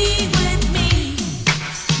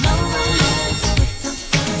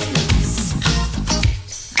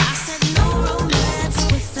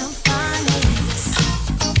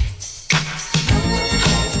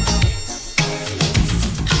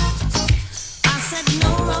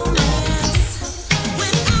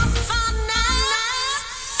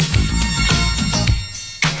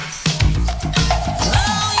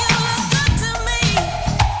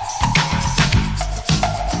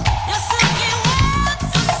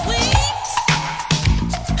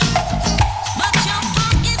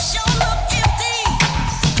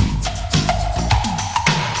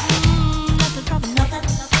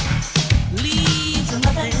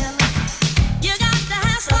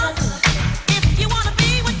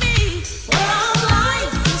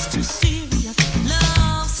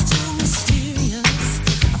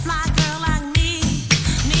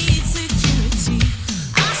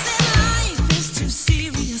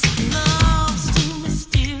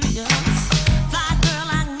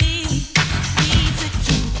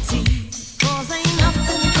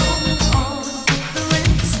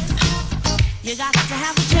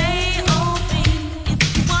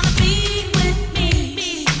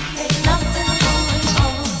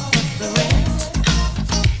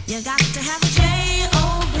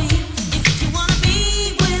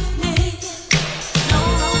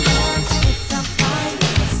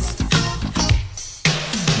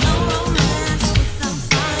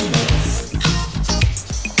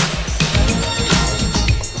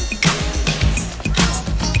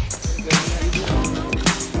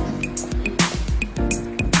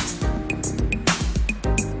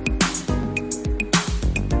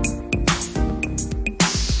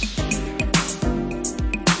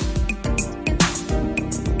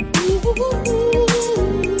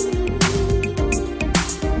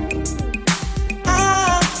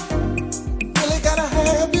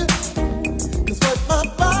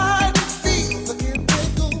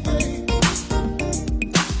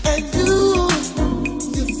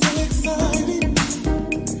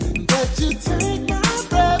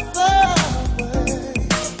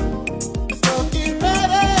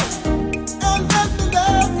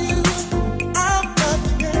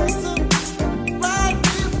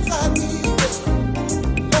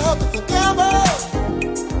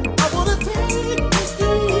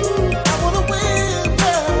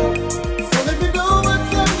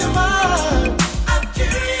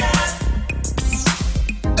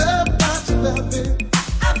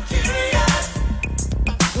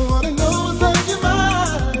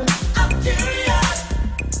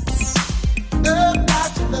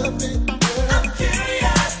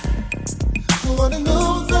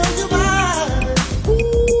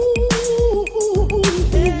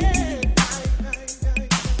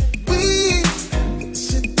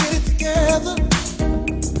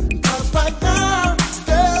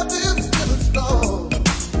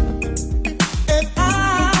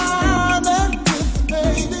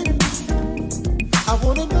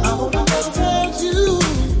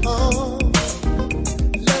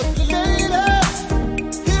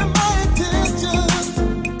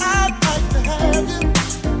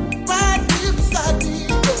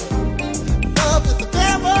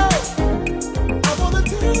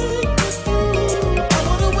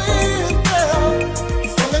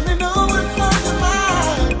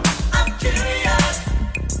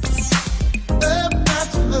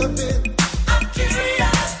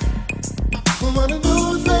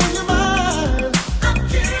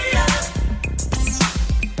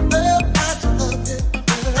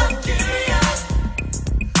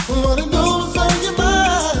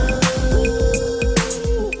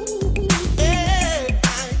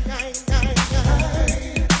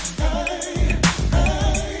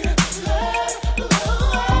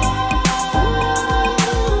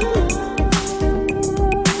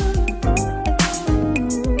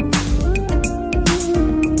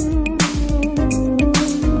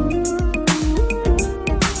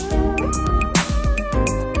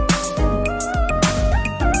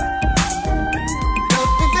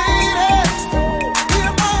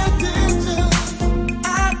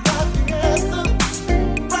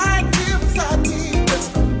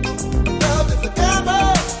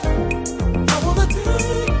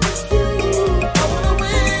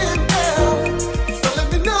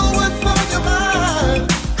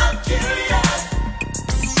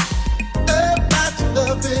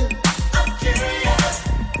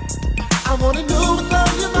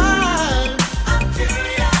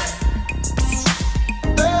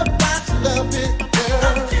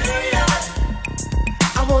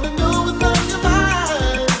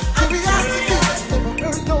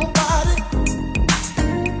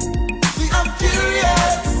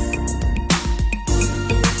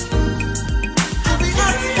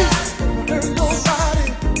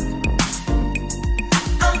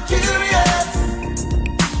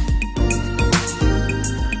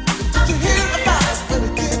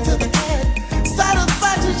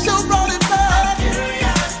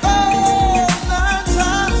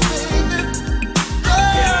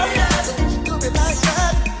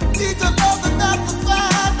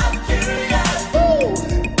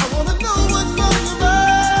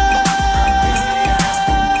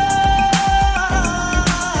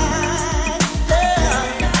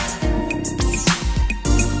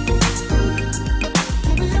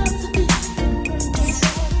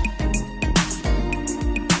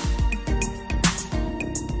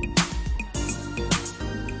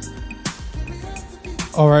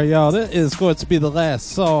All right, y'all, that is going to be the last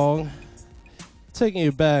song. Taking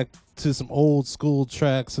you back to some old school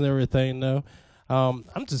tracks and everything, though. I'm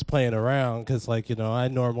just playing around because, like, I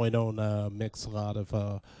normally don't mix a lot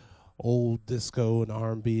of old disco and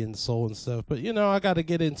R&B and soul and stuff. But, I got to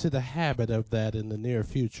get into the habit of that in the near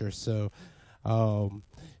future. So,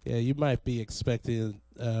 yeah, you might be expecting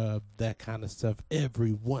that kind of stuff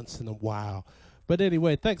every once in a while. But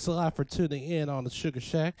anyway, thanks a lot for tuning in on the Sugar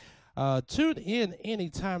Shack. Tune in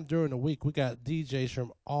anytime during the week. We got DJs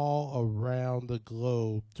from all around the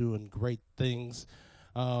globe doing great things.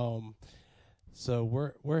 So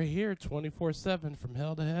we're here 24/7 from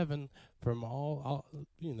hell to heaven, from all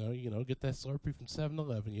get that Slurpee from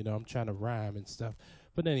 7-Eleven. I'm trying to rhyme and stuff.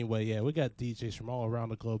 But anyway, yeah, we got DJs from all around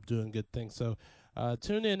the globe doing good things. So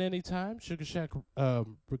tune in anytime,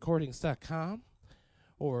 SugarShackRecordings.com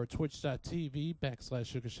or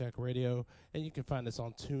twitch.tv/Sugar Shack Radio. And you can find us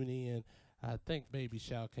on TuneIn. I think maybe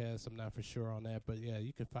Shoutcast. I'm not for sure on that. But, yeah,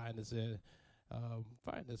 you can find us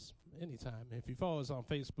anytime. If you follow us on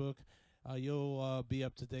Facebook, you'll be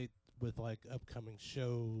up to date with, like, upcoming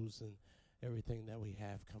shows and everything that we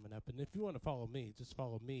have coming up. And if you want to follow me, just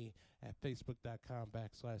follow me at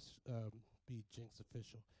Facebook.com/B.Jinx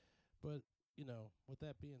Official. But, with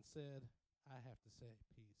that being said, I have to say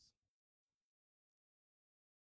peace.